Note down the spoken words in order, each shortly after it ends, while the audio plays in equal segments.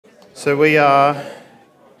So we are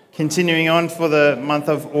continuing on for the month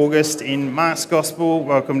of August in Mark's Gospel.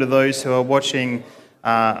 Welcome to those who are watching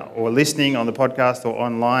or listening on the podcast or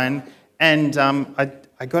online. And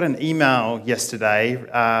I got an email yesterday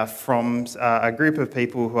from a group of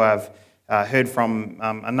people who I've heard from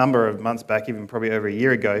a number of months back, even probably over a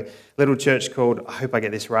year ago. Little church called, I hope I get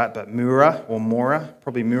this right, but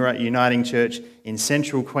probably Moora Uniting Church in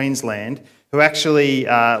central Queensland, who actually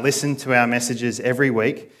listen to our messages every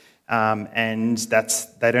week. And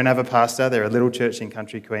they don't have a pastor. They're a little church in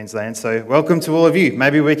country Queensland. So welcome to all of you.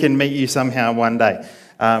 Maybe we can meet you somehow one day.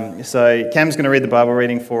 So Cam's going to read the Bible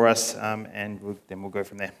reading for us, and then we'll go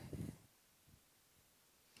from there.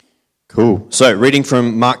 Cool. So reading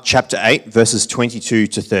from Mark chapter 8, verses 22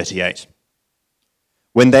 to 38.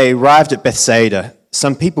 When they arrived at Bethsaida,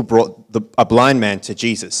 some people brought a blind man to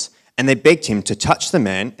Jesus, and they begged him to touch the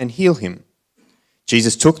man and heal him.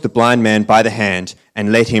 Jesus took the blind man by the hand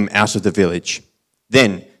and led him out of the village.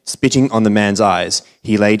 Then, spitting on the man's eyes,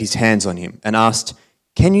 he laid his hands on him and asked,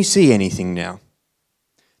 "Can you see anything now?"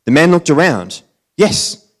 The man looked around.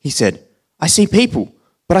 "Yes," he said, "I see people,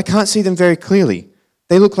 but I can't see them very clearly.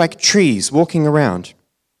 They look like trees walking around."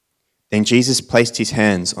 Then Jesus placed his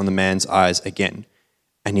hands on the man's eyes again,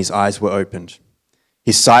 and his eyes were opened.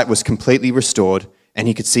 His sight was completely restored, and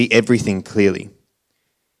he could see everything clearly.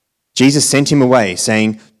 Jesus sent him away,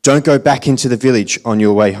 saying, "Don't go back into the village on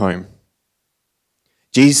your way home."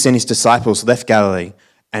 Jesus and his disciples left Galilee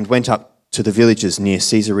and went up to the villages near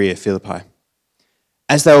Caesarea Philippi.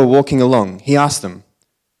 As they were walking along, he asked them,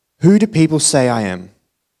 "Who do people say I am?"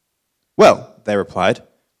 "Well," they replied,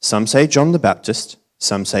 "some say John the Baptist,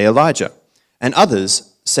 some say Elijah, and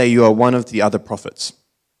others say you are one of the other prophets."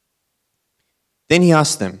 Then he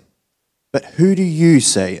asked them, "But who do you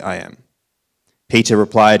say I am?" Peter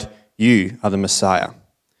replied, "You are the Messiah."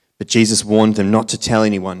 But Jesus warned them not to tell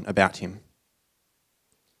anyone about him.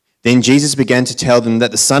 Then Jesus began to tell them that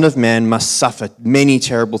the Son of Man must suffer many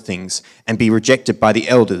terrible things and be rejected by the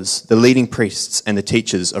elders, the leading priests, and the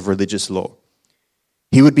teachers of religious law.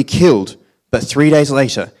 He would be killed, but 3 days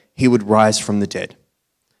later he would rise from the dead.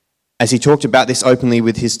 As he talked about this openly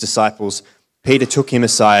with his disciples, Peter took him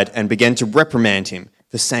aside and began to reprimand him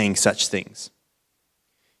for saying such things.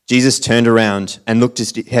 Jesus turned around and looked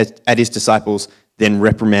at his disciples, then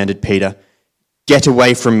reprimanded Peter. "Get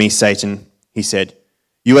away from me, Satan," he said.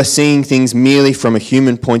 "You are seeing things merely from a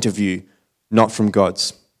human point of view, not from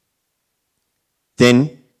God's."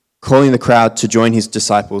 Then, calling the crowd to join his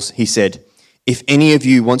disciples, he said, "If any of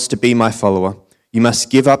you wants to be my follower, you must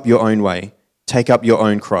give up your own way, take up your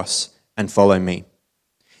own cross, and follow me.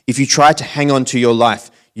 If you try to hang on to your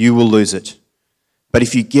life, you will lose it. But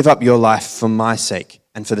if you give up your life for my sake,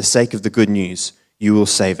 and for the sake of the good news, you will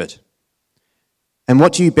save it. And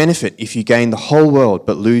what do you benefit if you gain the whole world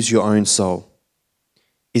but lose your own soul?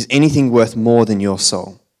 Is anything worth more than your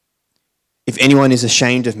soul? If anyone is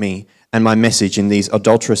ashamed of me and my message in these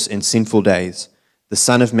adulterous and sinful days, the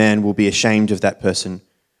Son of Man will be ashamed of that person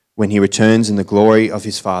when he returns in the glory of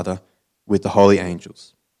his Father with the holy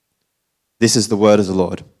angels." This is the word of the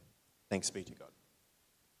Lord. Thanks be to God.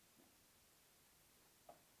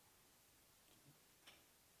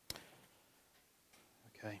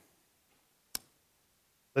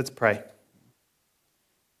 Let's pray.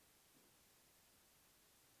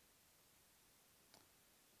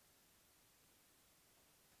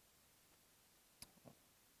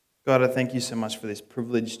 God, I thank you so much for this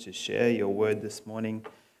privilege to share your word this morning.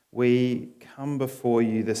 We come before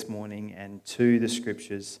you this morning and to the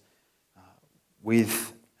scriptures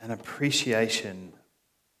with an appreciation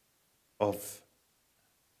of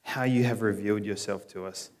how you have revealed yourself to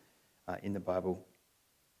us in the Bible.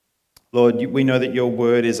 Lord, we know that your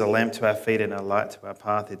word is a lamp to our feet and a light to our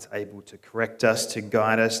path. It's able to correct us, to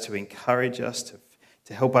guide us, to encourage us,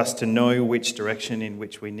 to help us to know which direction in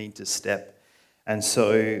which we need to step. And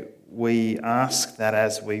so we ask that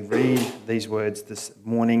as we read these words this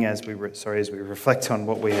morning, as we reflect on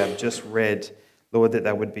what we have just read, Lord,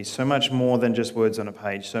 that would be so much more than just words on a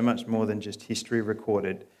page, so much more than just history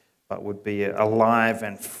recorded, but would be alive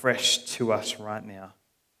and fresh to us right now.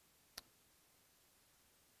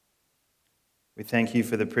 We thank you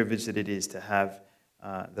for the privilege that it is to have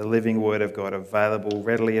the living word of God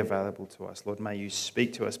readily available to us. Lord, may you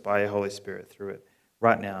speak to us by your Holy Spirit through it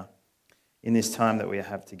right now in this time that we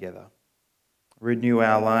have together. Renew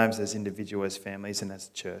our lives as individuals, as families, and as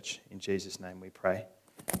a church. In Jesus' name we pray.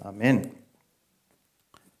 Amen.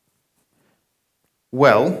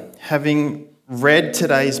 Well, having read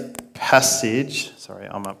today's passage, sorry,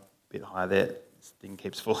 I'm up a bit high there. This thing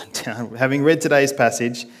keeps falling down. Having read today's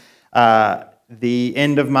passage, the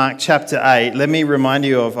end of Mark chapter 8, let me remind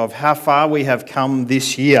you of how far we have come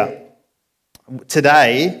this year.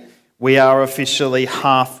 Today, we are officially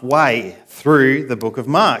halfway through the book of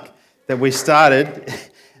Mark that we started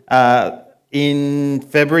in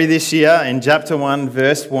February this year in chapter 1,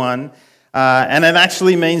 verse 1. And it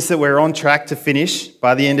actually means that we're on track to finish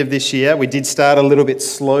by the end of this year. We did start a little bit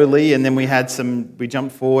slowly, and then we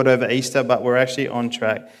jumped forward over Easter, but we're actually on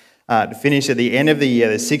track to finish at the end of the year.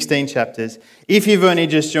 There's 16 chapters. If you've only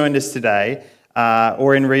just joined us today,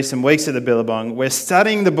 or in recent weeks at the Billabong, we're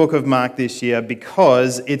studying the book of Mark this year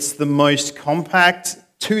because it's the most compact,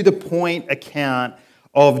 to-the-point account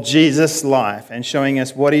of Jesus' life and showing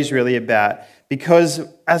us what he's really about. Because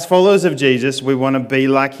as followers of Jesus, we want to be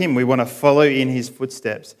like him. We want to follow in his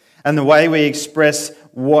footsteps. And the way we express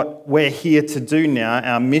what we're here to do now,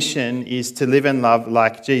 our mission, is to live and love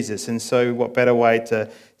like Jesus. And so what better way to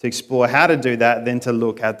explore how to do that than to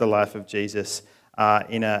look at the life of Jesus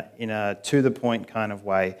in a to-the-point kind of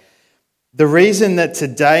way. The reason that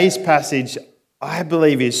today's passage, I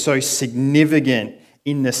believe, is so significant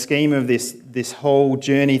in the scheme of this whole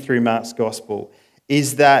journey through Mark's gospel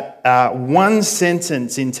is that one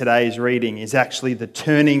sentence in today's reading is actually the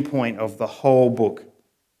turning point of the whole book.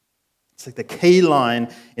 It's like the key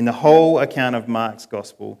line in the whole account of Mark's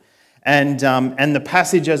gospel. And the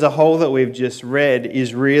passage as a whole that we've just read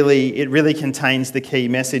really contains the key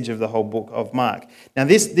message of the whole book of Mark. Now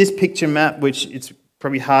this picture map, which it's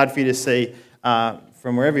probably hard for you to see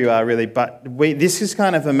from wherever you are really, but this is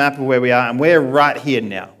kind of a map of where we are, and we're right here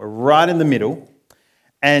now. We're right in the middle.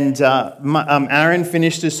 And Aaron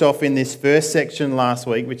finished us off in this first section last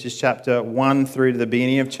week, which is chapter 1 through to the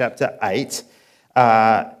beginning of chapter 8.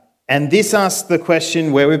 And this asks the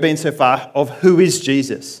question, where we've been so far, of who is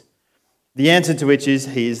Jesus? The answer to which is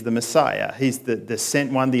he is the Messiah. He's the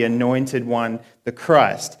sent one, the anointed one, the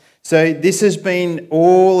Christ. So this has been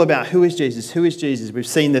all about who is Jesus? Who is Jesus? We've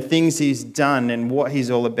seen the things he's done and what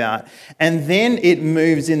he's all about. And then it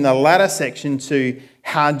moves in the latter section to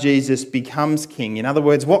how Jesus becomes king. In other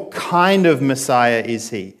words, what kind of Messiah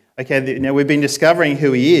is he? Okay, now we've been discovering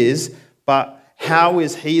who he is, but how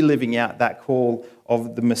is he living out that call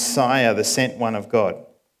of the Messiah, the sent one of God?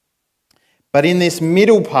 But in this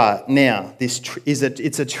middle part now,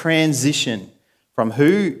 it's a transition from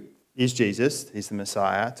who is Jesus, he's the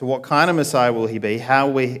Messiah, to what kind of Messiah will he be, how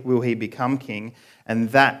will he become king, and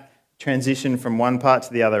that transition from one part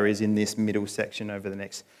to the other is in this middle section over the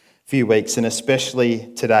next few weeks, and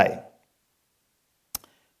especially today.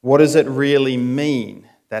 What does it really mean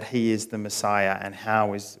that he is the Messiah, and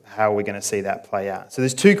how are we going to see that play out? So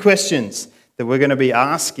there's two questions that we're going to be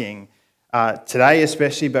asking today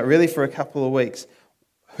especially, but really for a couple of weeks.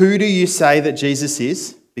 Who do you say that Jesus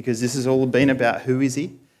is? Because this has all been about who is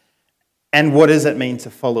he? And what does it mean to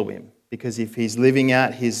follow him? Because if he's living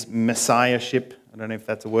out his messiahship, I don't know if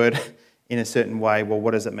that's a word, in a certain way, well,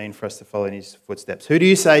 what does it mean for us to follow in his footsteps? Who do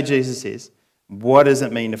you say Jesus is? What does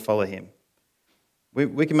it mean to follow him?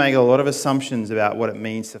 We can make a lot of assumptions about what it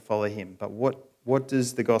means to follow him, but what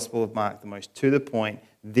does the Gospel of Mark, the most to the point,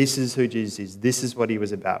 this is who Jesus is, this is what he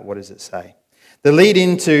was about, what does it say? The lead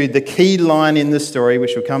into the key line in the story,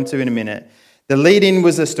 which we'll come to in a minute, the lead in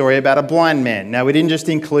was a story about a blind man. Now, we didn't just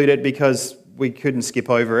include it because we couldn't skip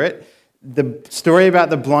over it. The story about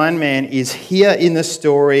the blind man is here in the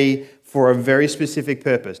story for a very specific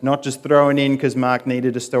purpose, not just thrown in because Mark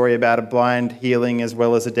needed a story about a blind healing as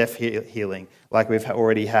well as a deaf healing, like we've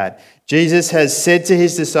already had. Jesus has said to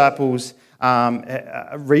his disciples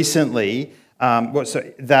recently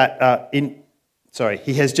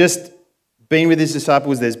he has just been with his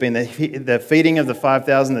disciples. There's been the feeding of the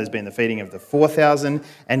 5,000, there's been the feeding of the 4,000,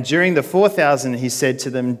 and during the 4,000 he said to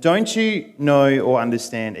them, "Don't you know or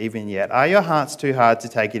understand even yet? Are your hearts too hard to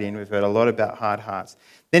take it in?" We've heard a lot about hard hearts.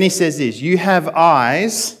 Then he says this, "You have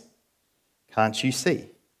eyes, can't you see?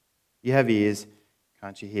 You have ears,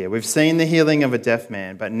 can't you hear?" We've seen the healing of a deaf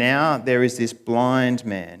man, but now there is this blind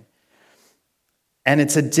man. And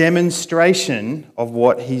it's a demonstration of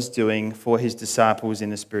what he's doing for his disciples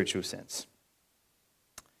in a spiritual sense.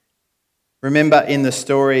 Remember in the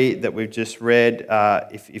story that we've just read,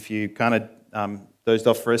 if you kind of dozed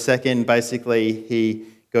off for a second, basically he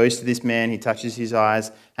goes to this man, he touches his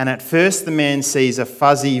eyes, and at first the man sees a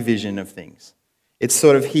fuzzy vision of things. It's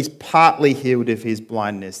sort of, he's partly healed of his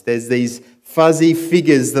blindness. There's these fuzzy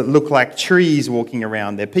figures that look like trees walking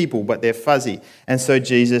around. They're people, but they're fuzzy. And so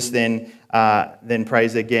Jesus then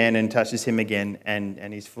prays again and touches him again,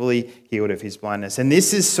 and he's fully healed of his blindness. And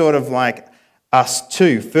this is sort of like us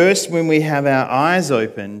too. First, when we have our eyes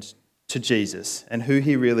opened to Jesus and who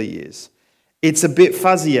he really is, it's a bit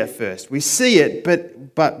fuzzy at first. We see it,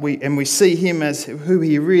 but we see him as who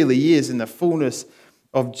he really is in the fullness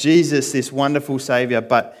of Jesus, this wonderful Saviour,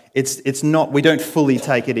 but it's not, we don't fully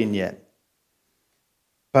take it in yet.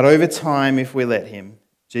 But over time, if we let him,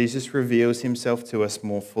 Jesus reveals himself to us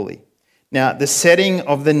more fully. Now, the setting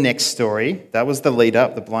of the next story, that was the lead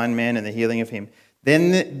up, the blind man and the healing of him.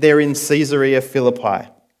 Then they're in Caesarea Philippi.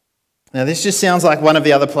 Now, this just sounds like one of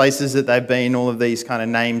the other places that they've been, all of these kind of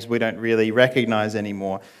names we don't really recognize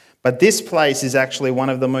anymore. But this place is actually one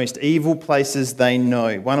of the most evil places they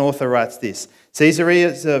know. One author writes this: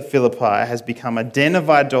 Caesarea Philippi has become a den of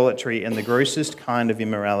idolatry and the grossest kind of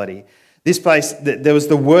immorality. This place, there was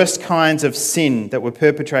the worst kinds of sin that were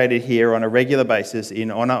perpetrated here on a regular basis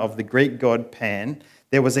in honor of the Greek god Pan.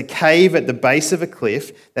 There was a cave at the base of a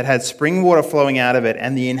cliff that had spring water flowing out of it,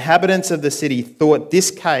 and the inhabitants of the city thought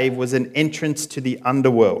this cave was an entrance to the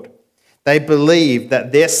underworld. They believed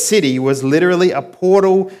that their city was literally a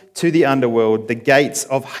portal to the underworld, the gates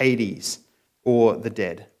of Hades, or the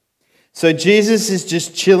dead. So Jesus is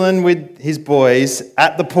just chilling with his boys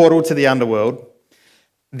at the portal to the underworld,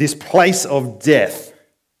 this place of death.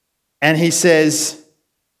 And he says,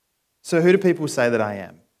 "So who do people say that I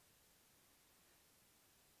am?"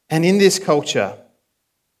 And in this culture,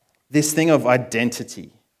 this thing of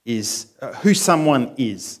identity is who someone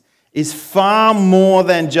is far more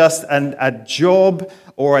than just a job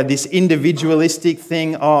or this individualistic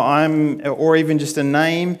thing, or even just a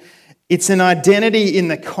name. It's an identity in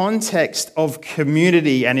the context of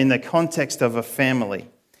community and in the context of a family.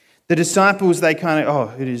 The disciples, they kind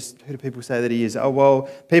of, who do people say that he is? Oh, well,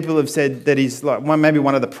 people have said that he's like maybe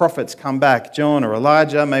one of the prophets come back, John or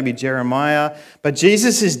Elijah, maybe Jeremiah. But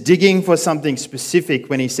Jesus is digging for something specific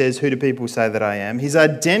when he says, who do people say that I am? His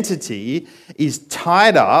identity is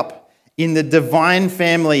tied up in the divine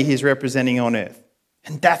family he's representing on earth.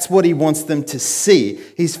 And that's what he wants them to see.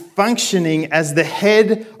 He's functioning as the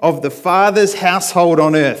head of the Father's household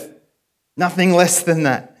on earth. Nothing less than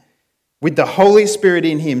that. With the Holy Spirit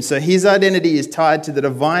in him. So his identity is tied to the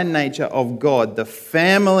divine nature of God, the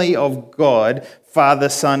family of God, Father,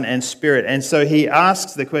 Son, and Spirit. And so he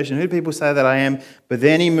asks the question, who do people say that I am? But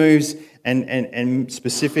then he moves and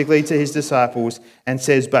specifically to his disciples and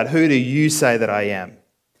says, but who do you say that I am?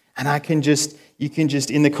 And you can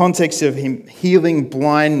just, in the context of him healing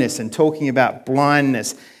blindness and talking about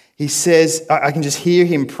blindness, he says, I can just hear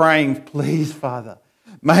him praying, please, Father,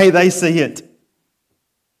 may they see it.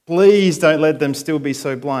 Please don't let them still be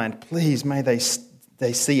so blind. Please, may they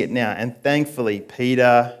see it now. And thankfully,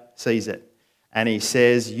 Peter sees it. And he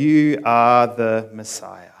says, you are the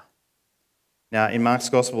Messiah. Now, in Mark's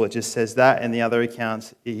Gospel, it just says that. In the other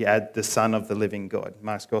accounts, he had the Son of the living God.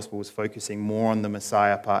 Mark's Gospel was focusing more on the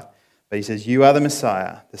Messiah part. But he says, you are the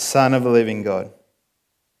Messiah, the Son of the living God.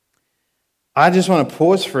 I just want to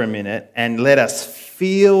pause for a minute and let us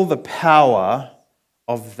feel the power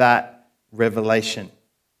of that revelation.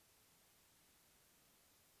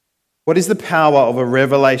 What is the power of a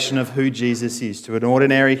revelation of who Jesus is to an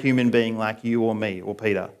ordinary human being like you or me or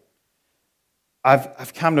Peter?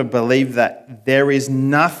 I've come to believe that there is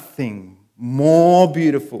nothing more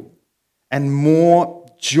beautiful and more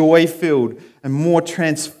joy-filled and more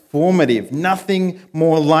transformative, nothing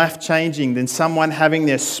more life-changing than someone having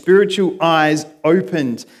their spiritual eyes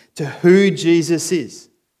opened to who Jesus is.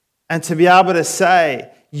 And to be able to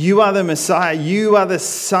say, you are the Messiah, you are the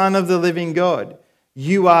Son of the living God.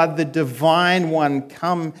 You are the divine one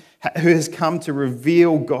who has come to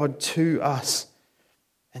reveal God to us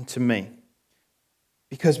and to me.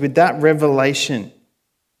 Because with that revelation,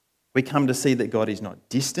 we come to see that God is not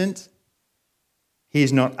distant. He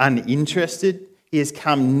is not uninterested. He has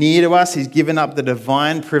come near to us. He's given up the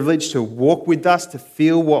divine privilege to walk with us, to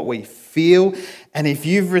feel what we feel. And if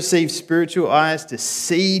you've received spiritual eyes to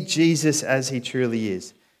see Jesus as he truly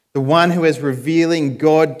is, the one who is revealing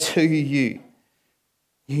God to you,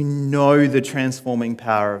 you know the transforming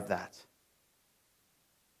power of that.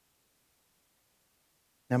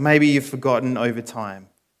 Now, maybe you've forgotten over time.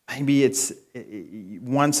 Maybe it's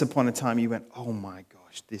once upon a time you went, oh my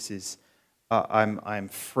gosh, this is, I'm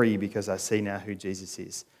free because I see now who Jesus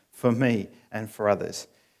is for me and for others.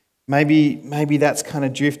 Maybe that's kind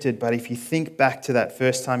of drifted, but if you think back to that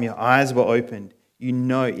first time your eyes were opened, you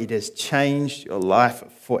know it has changed your life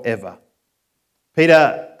forever.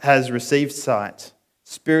 Peter has received sight,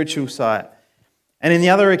 spiritual sight. And in the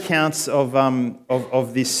other accounts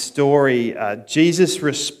of this story, Jesus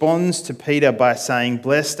responds to Peter by saying,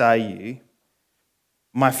 blessed are you.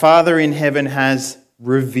 My Father in heaven has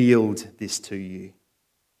revealed this to you.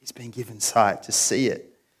 He's been given sight to see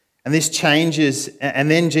it. And this changes, and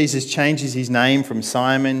then Jesus changes his name from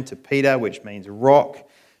Simon to Peter, which means rock.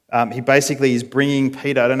 He basically is bringing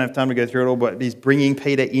Peter, I don't have time to go through it all, but he's bringing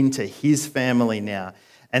Peter into his family now.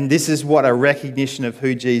 And this is what a recognition of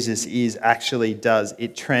who Jesus is actually does.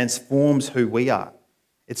 It transforms who we are.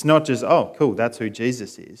 It's not just, oh, cool, that's who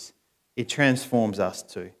Jesus is. It transforms us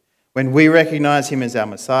too. When we recognize him as our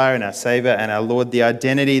Messiah and our Savior and our Lord, the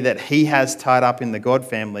identity that he has tied up in the God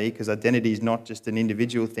family, because identity is not just an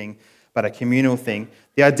individual thing, but a communal thing.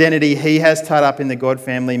 The identity he has tied up in the God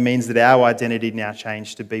family means that our identity now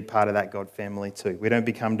changed to be part of that God family too. We don't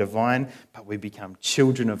become divine, but we become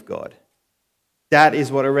children of God. That is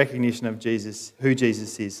what a recognition of Jesus, who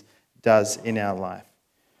Jesus is, does in our life.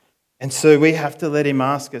 And so we have to let him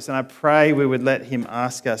ask us, and I pray we would let him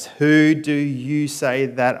ask us, who do you say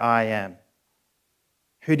that I am?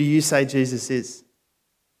 Who do you say Jesus is?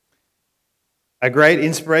 A great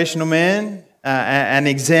inspirational man, an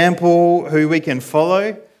example who we can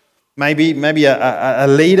follow, maybe a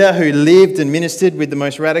leader who lived and ministered with the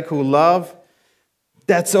most radical love.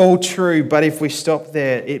 That's all true, but if we stop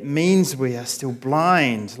there, it means we are still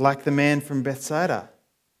blind, like the man from Bethsaida,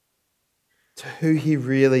 to who he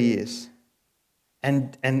really is.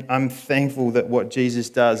 And I'm thankful that what Jesus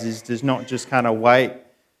does not just kind of wait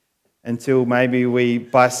until maybe we,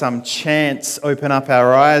 by some chance, open up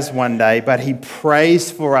our eyes one day, but he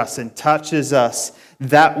prays for us and touches us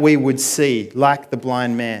that we would see, like the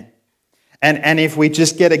blind man. And if we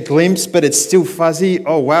just get a glimpse, but it's still fuzzy,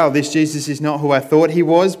 oh wow, this Jesus is not who I thought he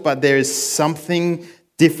was, but there is something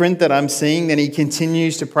different that I'm seeing, then he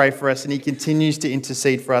continues to pray for us and he continues to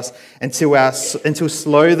intercede for us until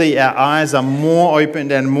slowly our eyes are more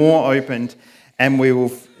opened and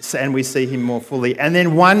we see him more fully. And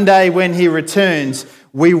then one day when he returns,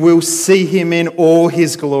 we will see him in all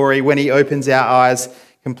his glory when he opens our eyes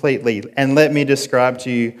completely. And let me describe to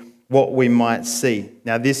you what we might see.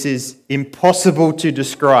 Now, this is impossible to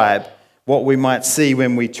describe what we might see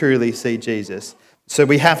when we truly see Jesus. So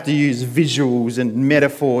we have to use visuals and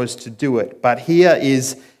metaphors to do it. But here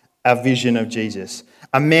is a vision of Jesus.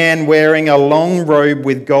 A man wearing a long robe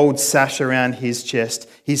with gold sash around his chest,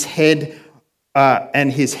 his head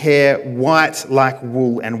and his hair white like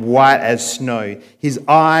wool and white as snow, his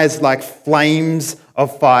eyes like flames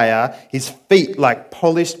of fire, his feet like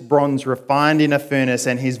polished bronze refined in a furnace,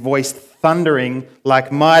 and his voice thundering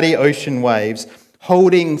like mighty ocean waves,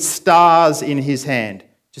 holding stars in his hand.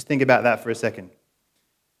 Just think about that for a second. Do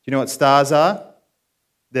you know what stars are?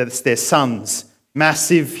 They're suns,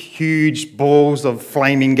 massive, huge balls of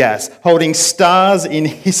flaming gas, holding stars in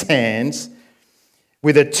his hands,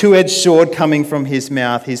 with a two-edged sword coming from his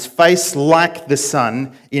mouth, his face like the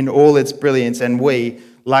sun in all its brilliance, and we,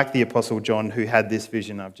 like the Apostle John, who had this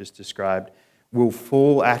vision I've just described, will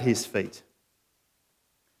fall at his feet.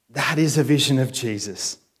 That is a vision of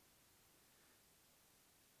Jesus.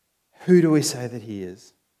 Who do we say that he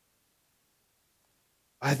is?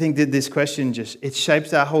 I think that this question it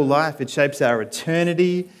shapes our whole life. It shapes our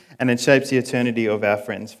eternity, and it shapes the eternity of our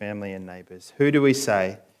friends, family, and neighbours. Who do we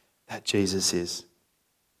say that Jesus is?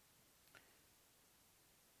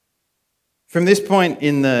 From this point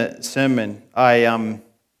in the sermon, I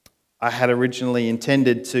had originally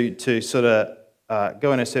intended to sort of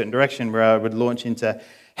go in a certain direction where I would launch into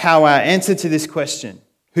how our answer to this question,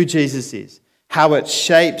 who Jesus is, how it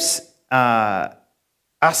shapes us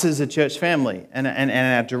as a church family and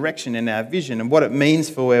our direction and our vision and what it means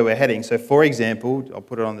for where we're heading. So, for example, I'll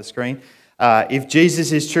put it on the screen. If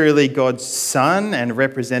Jesus is truly God's Son and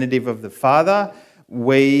representative of the Father,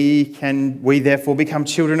 we therefore become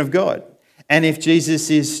children of God. And if Jesus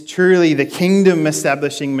is truly the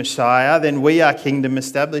kingdom-establishing Messiah, then we are kingdom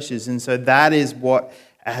establishers. And so that is what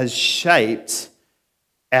has shaped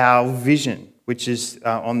our vision, which is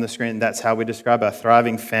on the screen. That's how we describe our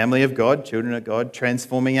thriving family of God, children of God,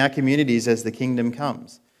 transforming our communities as the kingdom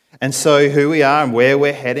comes. And so who we are and where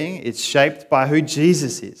we're heading, it's shaped by who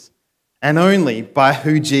Jesus is, and only by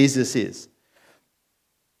who Jesus is.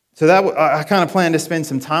 So I kind of plan to spend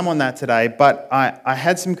some time on that today, but I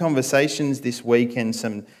had some conversations this week and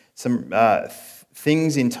some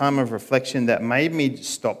things in time of reflection that made me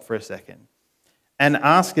stop for a second and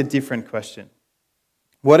ask a different question.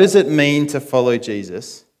 What does it mean to follow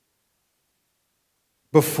Jesus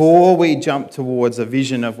before we jump towards a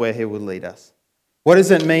vision of where he will lead us? What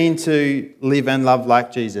does it mean to live and love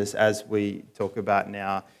like Jesus, as we talk about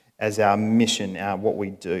now as our mission, what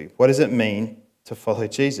we do? What does it mean to follow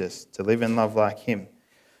Jesus, to live and love like him?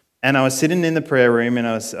 And I was sitting in the prayer room and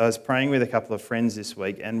I was praying with a couple of friends this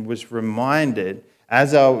week and was reminded,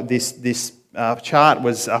 as this chart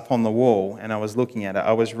was up on the wall and I was looking at it,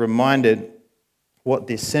 I was reminded what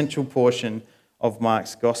this central portion of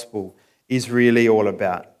Mark's gospel is really all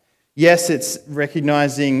about. Yes, it's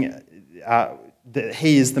recognizing that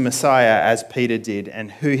he is the Messiah, as Peter did,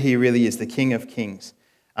 and who he really is, the King of Kings.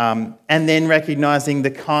 And then recognizing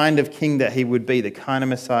the kind of king that he would be, the kind of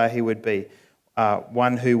Messiah he would be,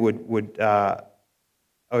 one who would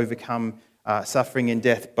overcome suffering and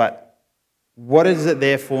death. But what does it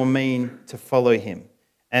therefore mean to follow him?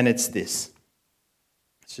 And it's this.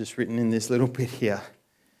 It's just written in this little bit here.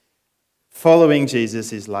 Following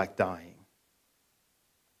Jesus is like dying.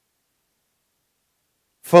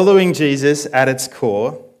 Following Jesus at its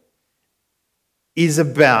core is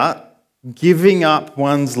about giving up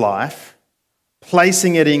one's life,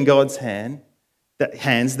 placing it in God's hands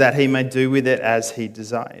that he may do with it as he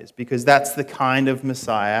desires. Because that's the kind of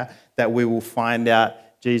Messiah that we will find out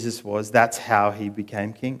Jesus was. That's how he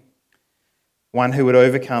became king. One who would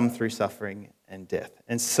overcome through suffering and death.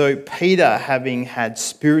 And so Peter, having had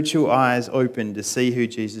spiritual eyes open to see who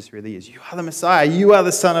Jesus really is, you are the Messiah, you are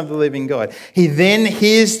the Son of the living God. He then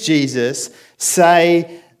hears Jesus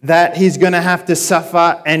say that he's going to have to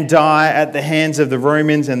suffer and die at the hands of the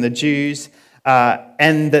Romans and the Jews,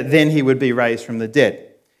 and that then he would be raised from the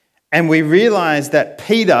dead. And we realize that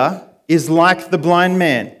Peter is like the blind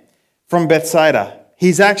man from Bethsaida.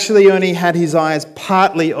 He's actually only had his eyes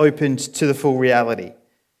partly opened to the full reality.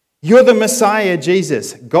 You're the Messiah,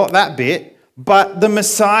 Jesus. Got that bit. But the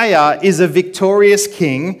Messiah is a victorious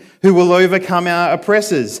king who will overcome our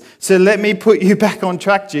oppressors. So let me put you back on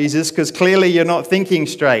track, Jesus, because clearly you're not thinking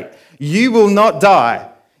straight. You will not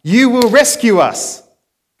die. You will rescue us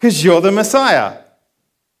because you're the Messiah.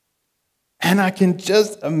 And I can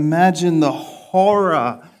just imagine the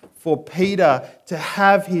horror for Peter to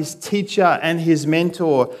have his teacher and his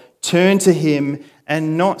mentor turn to him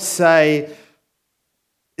and not say,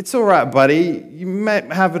 "It's all right, buddy, you may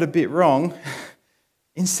have it a bit wrong."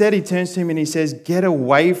 Instead, he turns to him and he says, "Get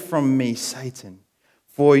away from me, Satan,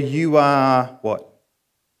 for you are," what?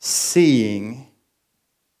 "Seeing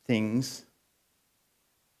things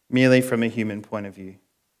merely from a human point of view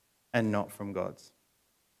and not from God's."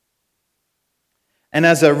 And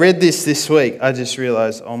as I read this week, I just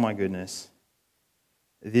realized, oh my goodness,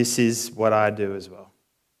 this is what I do as well.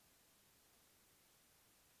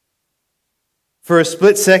 For a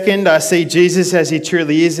split second, I see Jesus as he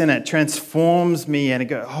truly is, and it transforms me, and I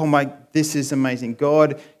go, oh my, this is amazing.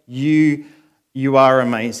 God, you are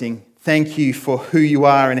amazing. Thank you for who you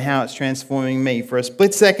are and how it's transforming me. For a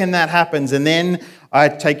split second, that happens, and then I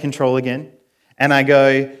take control again, and I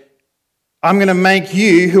go, I'm going to make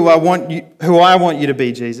you who I want you to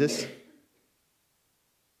be, Jesus.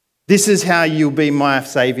 This is how you'll be my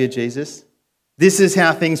Savior, Jesus. This is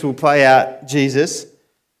how things will play out, Jesus.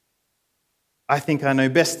 I think I know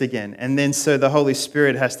best again. And then so the Holy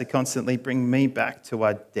Spirit has to constantly bring me back to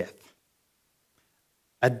a death.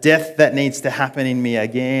 A death that needs to happen in me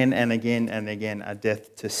again and again and again. A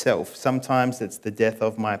death to self. Sometimes it's the death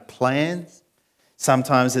of my plans.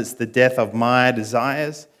 Sometimes it's the death of my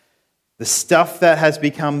desires. The stuff that has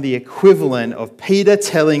become the equivalent of Peter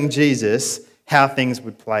telling Jesus how things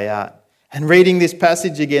would play out. And reading this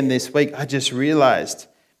passage again this week, I just realized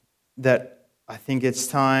that I think it's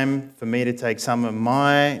time for me to take some of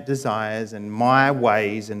my desires and my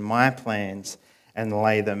ways and my plans and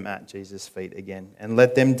lay them at Jesus' feet again and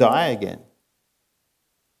let them die again,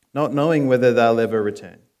 not knowing whether they'll ever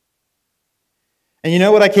return. And you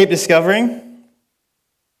know what I keep discovering?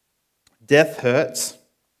 Death hurts.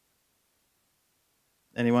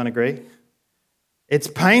 Anyone agree? It's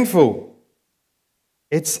painful.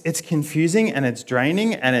 It's confusing and it's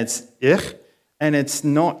draining and it's and it's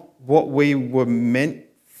not what we were meant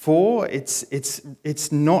for.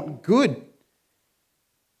 It's not good.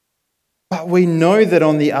 But we know that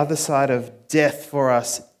on the other side of death for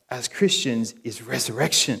us as Christians is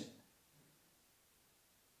resurrection.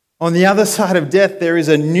 On the other side of death, there is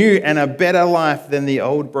a new and a better life than the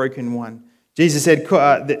old broken one. Jesus said,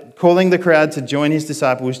 calling the crowd to join his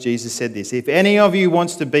disciples, Jesus said this, "If any of you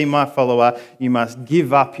wants to be my follower, you must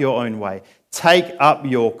give up your own way. Take up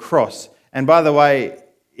your cross." And by the way,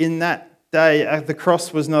 in that day, the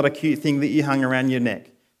cross was not a cute thing that you hung around your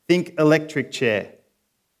neck. Think electric chair.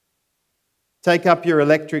 Take up your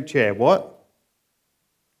electric chair. What?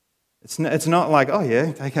 It's not like, oh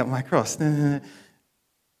yeah, take up my cross. No.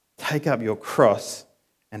 Take up your cross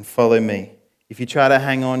and follow me. If you try to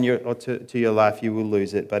hang on to your life, you will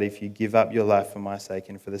lose it. But if you give up your life for my sake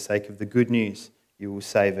and for the sake of the good news, you will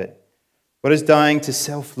save it. What does dying to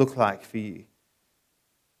self look like for you?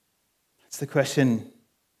 That's the question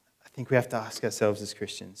I think we have to ask ourselves as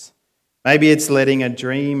Christians. Maybe it's letting a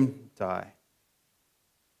dream die.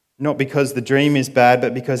 Not because the dream is bad,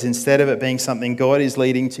 but because instead of it being something God is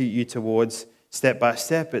leading you towards step by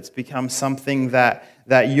step, it's become something that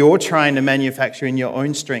you're trying to manufacture in your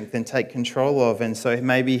own strength and take control of. And so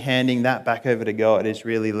maybe handing that back over to God is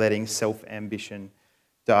really letting self-ambition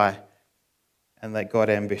die and let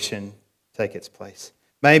God ambition take its place.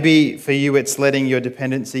 Maybe for you it's letting your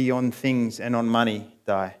dependency on things and on money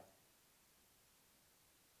die.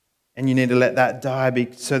 And you need to let that die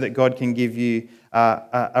so that God can give you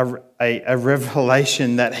a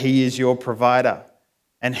revelation that He is your provider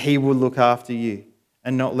and He will look after you,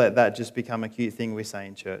 and not let that just become a cute thing we say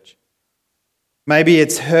in church. Maybe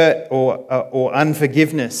it's hurt or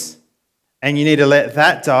unforgiveness, and you need to let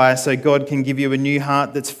that die so God can give you a new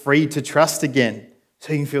heart that's free to trust again,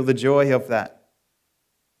 so you can feel the joy of that.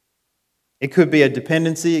 It could be a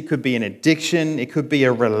dependency, it could be an addiction, it could be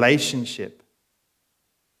a relationship.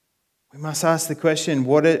 We must ask the question,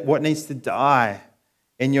 what needs to die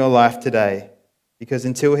in your life today? Because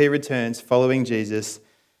until He returns, following Jesus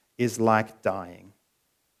is like dying.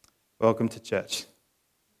 Welcome to church.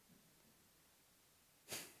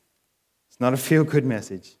 It's not a feel-good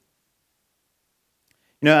message.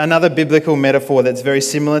 You know, another biblical metaphor that's very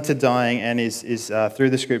similar to dying and is through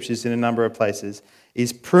the scriptures in a number of places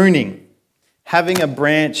is pruning. Having a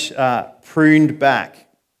branch pruned back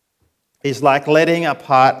is like letting a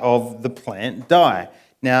part of the plant die.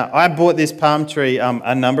 Now, I bought this palm tree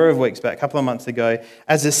a number of weeks back, a couple of months ago,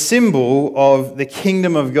 as a symbol of the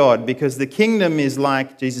kingdom of God, because the kingdom is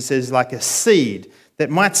like, Jesus says, like a seed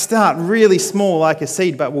that might start really small like a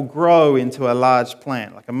seed, but will grow into a large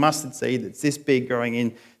plant, like a mustard seed that's this big growing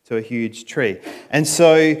into a huge tree. And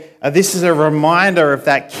so this is a reminder of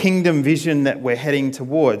that kingdom vision that we're heading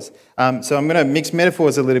towards. So I'm going to mix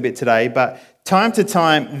metaphors a little bit today, but time to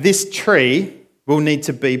time, this tree will need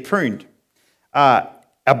to be pruned.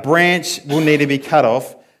 A branch will need to be cut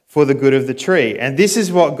off for the good of the tree. And this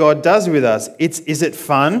is what God does with us. Is it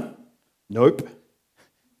fun? Nope.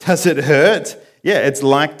 Does it hurt? Yeah, it's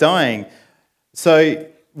like dying. So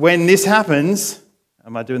when this happens,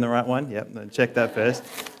 am I doing the right one? Yep, check that first.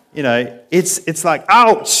 You know, it's like,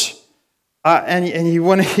 ouch! And you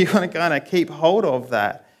want to kind of keep hold of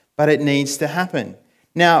that, but it needs to happen.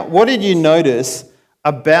 Now, what did you notice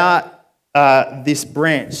about this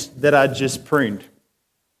branch that I just pruned?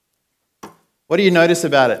 What do you notice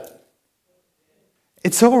about it?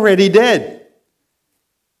 It's already dead.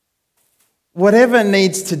 Whatever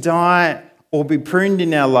needs to die or be pruned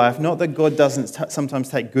in our life, not that God doesn't sometimes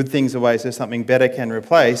take good things away so something better can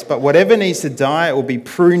replace, but whatever needs to die or be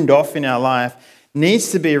pruned off in our life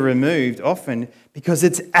needs to be removed often because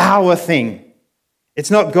it's our thing.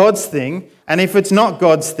 It's not God's thing, and if it's not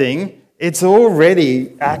God's thing, it's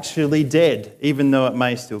already actually dead, even though it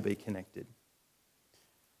may still be connected.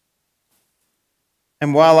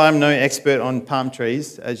 And while I'm no expert on palm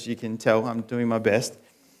trees, as you can tell, I'm doing my best,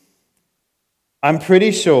 I'm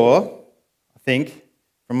pretty sure, I think,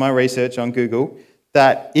 from my research on Google,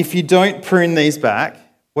 that if you don't prune these back,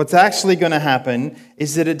 what's actually going to happen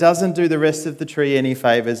is that it doesn't do the rest of the tree any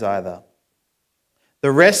favours either.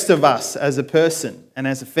 The rest of us as a person, and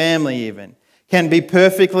as a family even, can be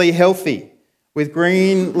perfectly healthy with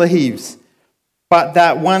green leaves, but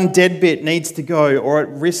that one dead bit needs to go or it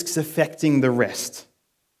risks affecting the rest.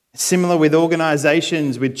 Similar with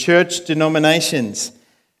organisations, with church denominations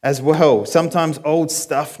as well. Sometimes old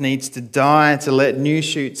stuff needs to die to let new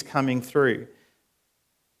shoots coming through.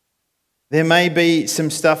 There may be some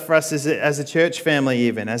stuff for us as a church family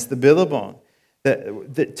even, as the Billabong,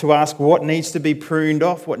 that to ask what needs to be pruned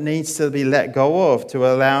off, what needs to be let go of to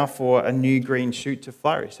allow for a new green shoot to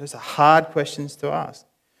flourish. Those are hard questions to ask.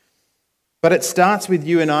 But it starts with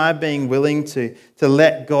you and I being willing to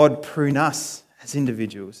let God prune us as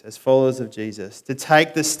individuals, as followers of Jesus, to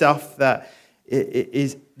take the stuff that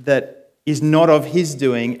is not of His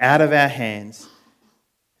doing out of our hands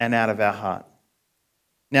and out of our heart.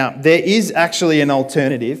 Now, there is actually an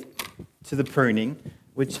alternative to the pruning,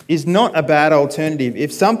 which is not a bad alternative.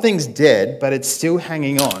 If something's dead but it's still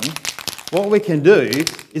hanging on, what we can do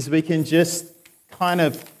is we can just kind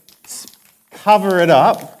of cover it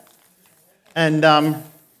up, and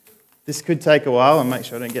this could take a while, and make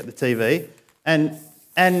sure I don't get the TV, and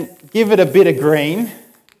give it a bit of green,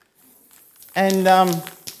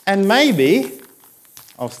 and maybe,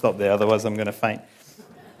 I'll stop there, otherwise I'm going to faint.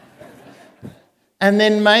 And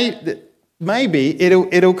then maybe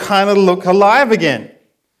it'll kind of look alive again.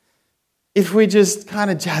 If we just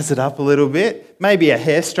kind of jazz it up a little bit, maybe a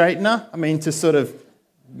hair straightener, to sort of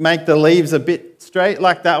make the leaves a bit straight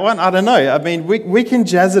like that one. I don't know. We can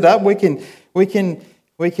jazz it up. We can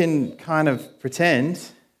kind of pretend.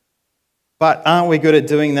 But aren't we good at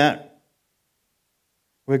doing that?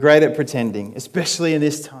 We're great at pretending, especially in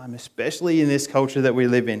this time, especially in this culture that we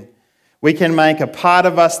live in. We can make a part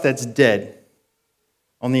of us that's dead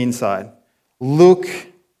on the inside look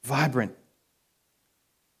vibrant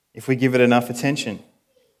if we give it enough attention.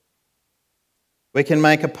 We can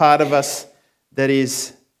make a part of us that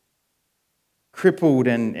is crippled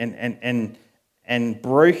and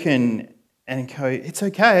broken and go, it's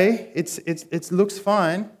okay, it looks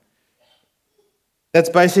fine. That's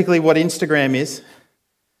basically what Instagram is.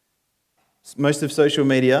 Most of social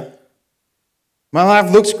media. My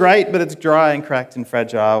life looks great, but it's dry and cracked and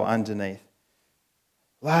fragile underneath.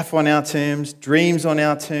 Life on our terms, dreams on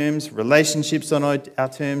our terms, relationships on our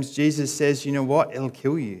terms. Jesus says, you know what? It'll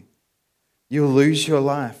kill you. You'll lose your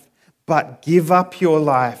life. But give up your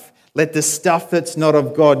life. Let the stuff that's not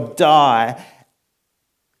of God die.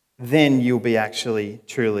 Then you'll be actually,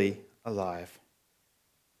 truly alive.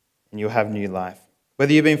 And you'll have new life.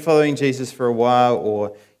 Whether you've been following Jesus for a while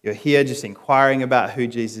or you're here just inquiring about who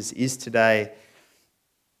Jesus is today,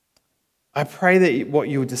 I pray that what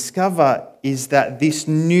you'll discover is that this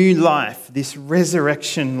new life, this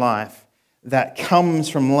resurrection life that comes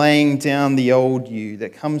from laying down the old you,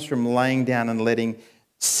 that comes from laying down and letting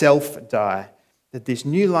self die, that this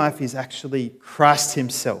new life is actually Christ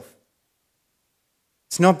himself.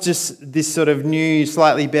 It's not just this sort of new,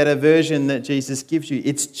 slightly better version that Jesus gives you.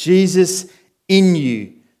 It's Jesus in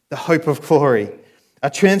you, the hope of glory. A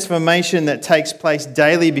transformation that takes place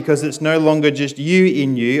daily because it's no longer just you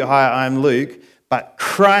in you, hi, I'm Luke, but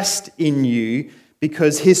Christ in you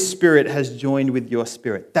because his spirit has joined with your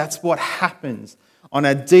spirit. That's what happens on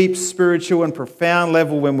a deep spiritual and profound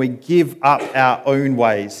level when we give up our own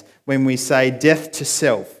ways, when we say death to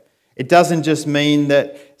self. It doesn't just mean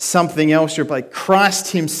that something else replaces.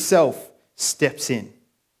 Christ himself steps in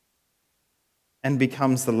and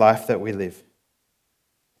becomes the life that we live.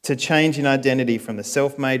 To change in identity from the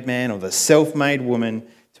self-made man or the self-made woman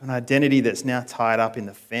to an identity that's now tied up in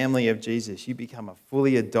the family of Jesus. You become a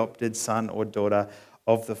fully adopted son or daughter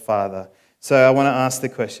of the Father. So I want to ask the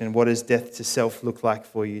question, what does death to self look like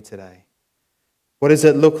for you today? What does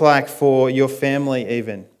it look like for your family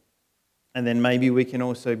even? And then maybe we can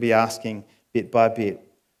also be asking bit by bit,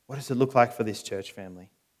 what does it look like for this church family?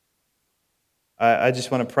 I just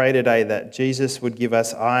want to pray today that Jesus would give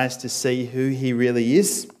us eyes to see who he really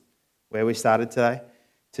is, where we started today,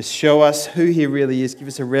 to show us who he really is, give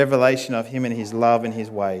us a revelation of him and his love and his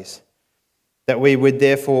ways. That we would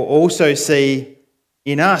therefore also see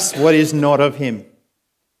in us what is not of him.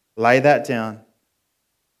 Lay that down,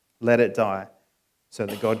 let it die, so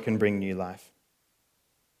that God can bring new life.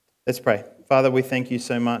 Let's pray. Father, we thank you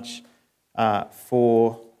so much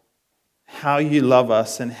for how you love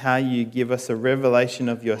us and how you give us a revelation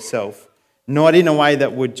of yourself, not in a way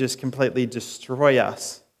that would just completely destroy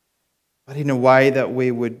us, but in a way that we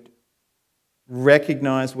would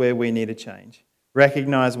recognize where we need to change,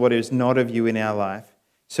 recognize what is not of you in our life,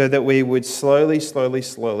 so that we would slowly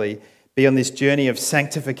be on this journey of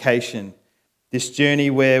sanctification, this journey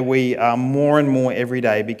where we are more and more every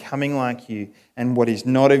day becoming like you, and what is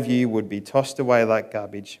not of you would be tossed away like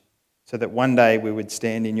garbage, so that one day we would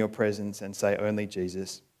stand in your presence and say, only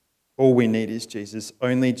Jesus. All we need is Jesus.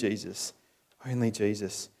 Only Jesus. Only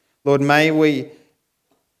Jesus. Lord, may we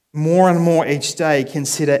more and more each day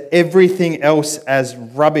consider everything else as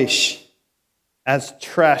rubbish, as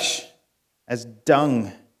trash, as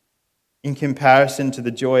dung, in comparison to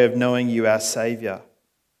the joy of knowing you, our Saviour.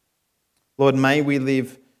 Lord, may we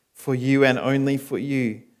live for you and only for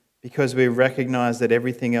you, because we recognize that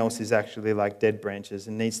everything else is actually like dead branches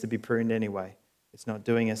and needs to be pruned anyway. It's not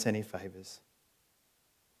doing us any favors.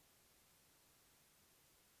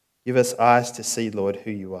 Give us eyes to see, Lord,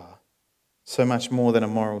 who you are. So much more than a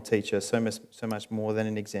moral teacher, so much more than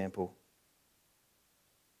an example.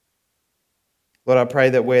 Lord, I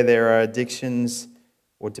pray that where there are addictions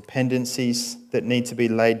or dependencies that need to be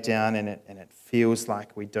laid down and it feels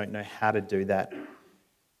like we don't know how to do that,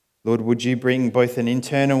 Lord, would you bring both an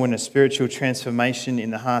internal and a spiritual transformation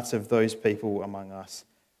in the hearts of those people among us?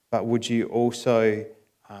 But would you also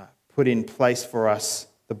put in place for us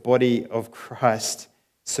the body of Christ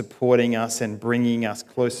supporting us and bringing us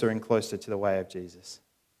closer and closer to the way of Jesus?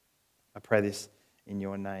 I pray this in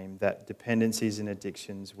your name, that dependencies and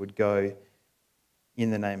addictions would go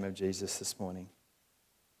in the name of Jesus this morning.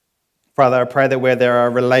 Father, I pray that where there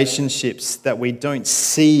are relationships that we don't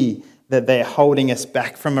see that they're holding us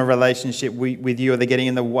back from a relationship with you, or they're getting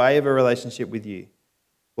in the way of a relationship with you,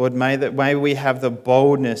 Lord, may we have the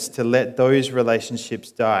boldness to let those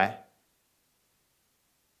relationships die,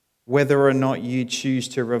 whether or not you choose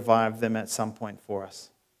to revive them at some point for us.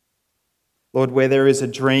 Lord, where there is a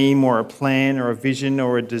dream or a plan or a vision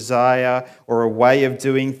or a desire or a way of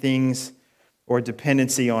doing things or a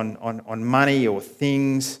dependency on money or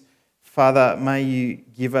things, Father, may you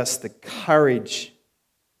give us the courage,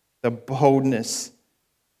 the boldness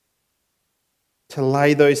to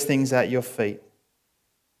lay those things at your feet,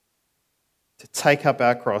 to take up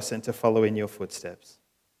our cross and to follow in your footsteps.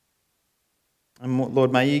 And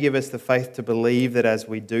Lord, may you give us the faith to believe that as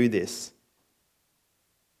we do this,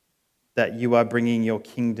 that you are bringing your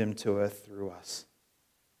kingdom to earth through us.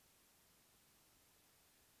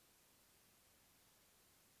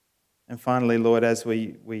 And finally, Lord, as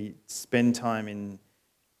we spend time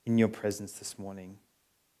in your presence this morning,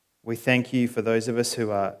 we thank you for those of us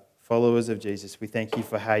who are followers of Jesus. We thank you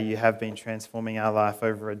for how you have been transforming our life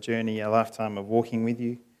over a journey, a lifetime of walking with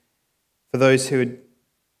you. For those who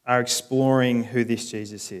are exploring who this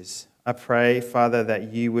Jesus is, I pray, Father,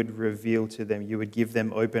 that you would reveal to them, you would give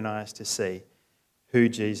them open eyes to see who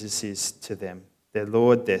Jesus is to them, their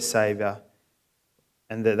Lord, their Saviour,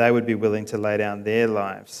 and that they would be willing to lay down their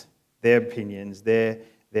lives, their opinions, their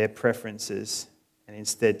preferences, and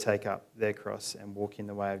instead take up their cross and walk in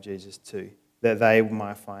the way of Jesus too, that they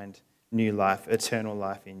might find new life, eternal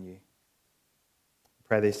life in you. I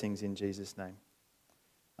pray these things in Jesus' name.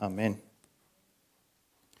 Amen.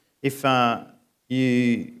 If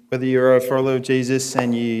whether you're a follower of Jesus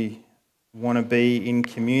and you want to be in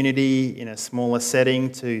community, in a smaller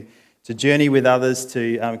setting, to journey with others,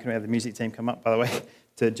 can we have the music team come up, by the way,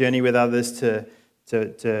 to journey with others, to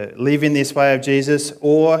live in this way of Jesus,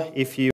 or if you